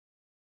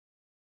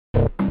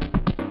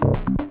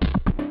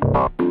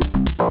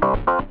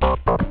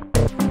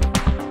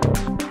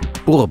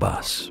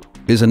Urbas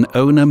is an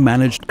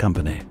owner-managed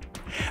company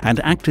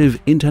and active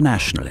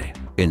internationally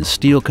in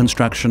steel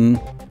construction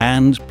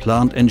and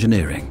plant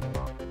engineering.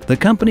 The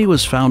company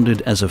was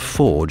founded as a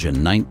forge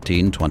in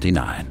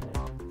 1929,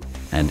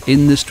 and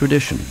in this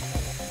tradition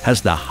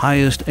has the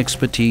highest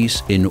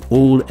expertise in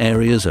all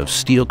areas of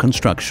steel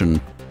construction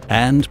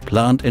and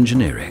plant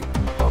engineering.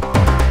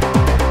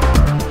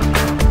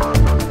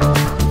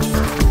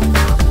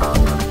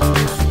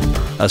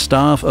 A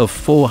staff of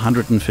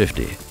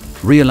 450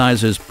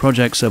 realizes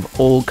projects of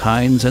all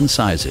kinds and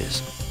sizes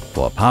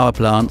for power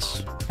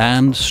plants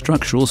and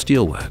structural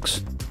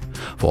steelworks,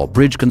 for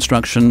bridge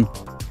construction,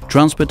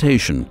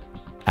 transportation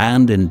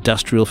and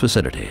industrial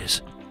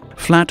facilities.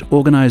 Flat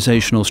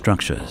organizational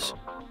structures,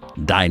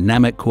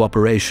 dynamic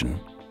cooperation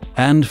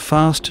and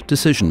fast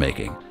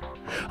decision-making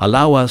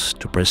allow us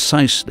to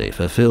precisely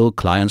fulfill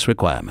clients'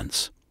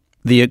 requirements.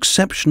 The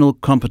exceptional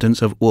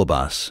competence of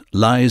Urbas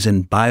lies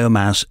in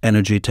biomass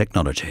energy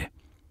technology.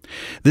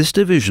 This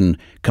division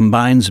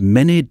combines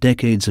many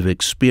decades of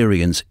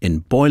experience in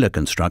boiler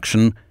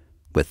construction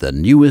with the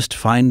newest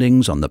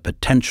findings on the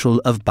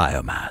potential of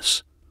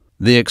biomass.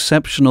 The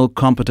exceptional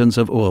competence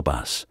of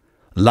Urbas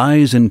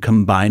lies in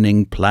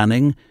combining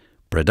planning,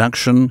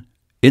 production,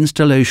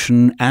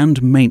 installation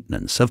and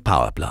maintenance of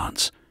power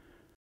plants.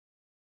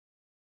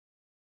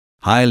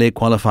 Highly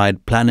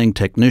qualified planning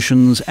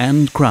technicians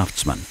and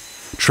craftsmen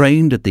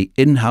trained at the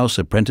in-house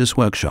apprentice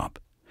workshop,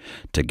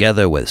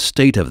 together with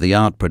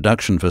state-of-the-art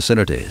production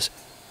facilities,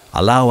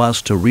 allow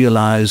us to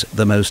realize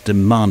the most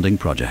demanding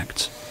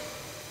projects.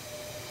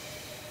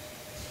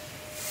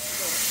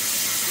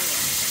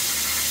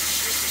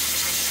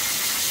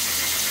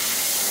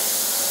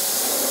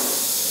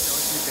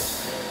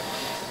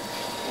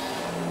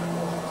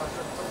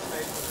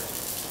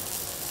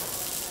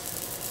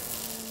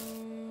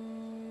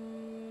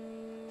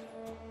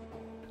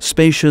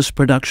 Spacious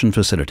production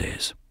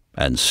facilities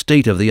and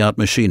state-of-the-art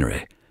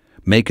machinery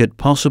make it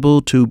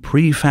possible to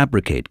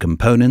prefabricate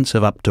components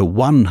of up to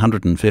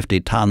 150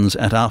 tons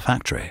at our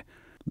factory.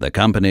 The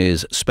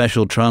company's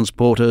special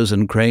transporters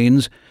and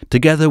cranes,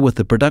 together with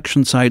the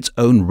production site's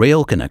own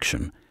rail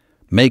connection,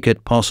 make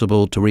it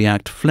possible to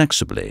react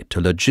flexibly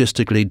to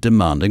logistically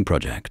demanding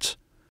projects.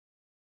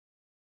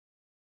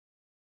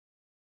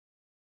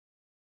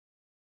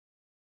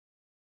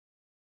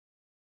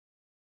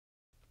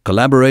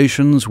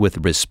 Collaborations with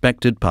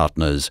respected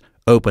partners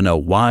open a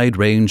wide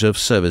range of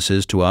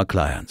services to our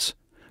clients,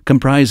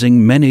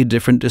 comprising many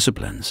different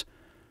disciplines.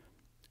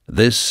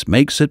 This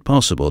makes it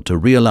possible to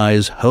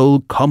realize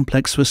whole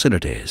complex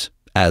facilities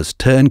as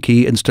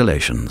turnkey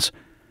installations.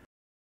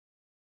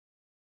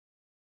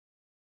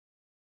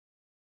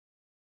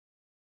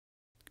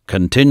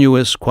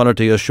 Continuous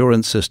quality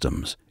assurance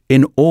systems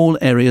in all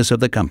areas of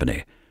the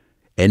company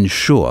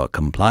ensure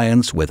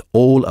compliance with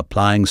all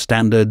applying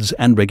standards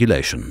and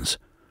regulations.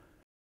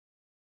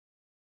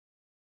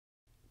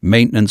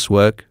 Maintenance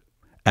work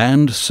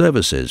and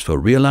services for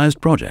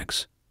realized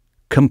projects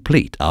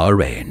complete our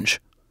range.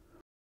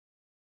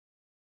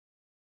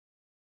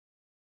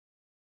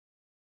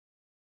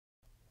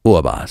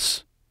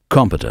 Urbas,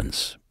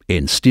 competence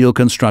in steel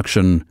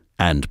construction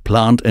and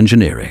plant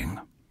engineering.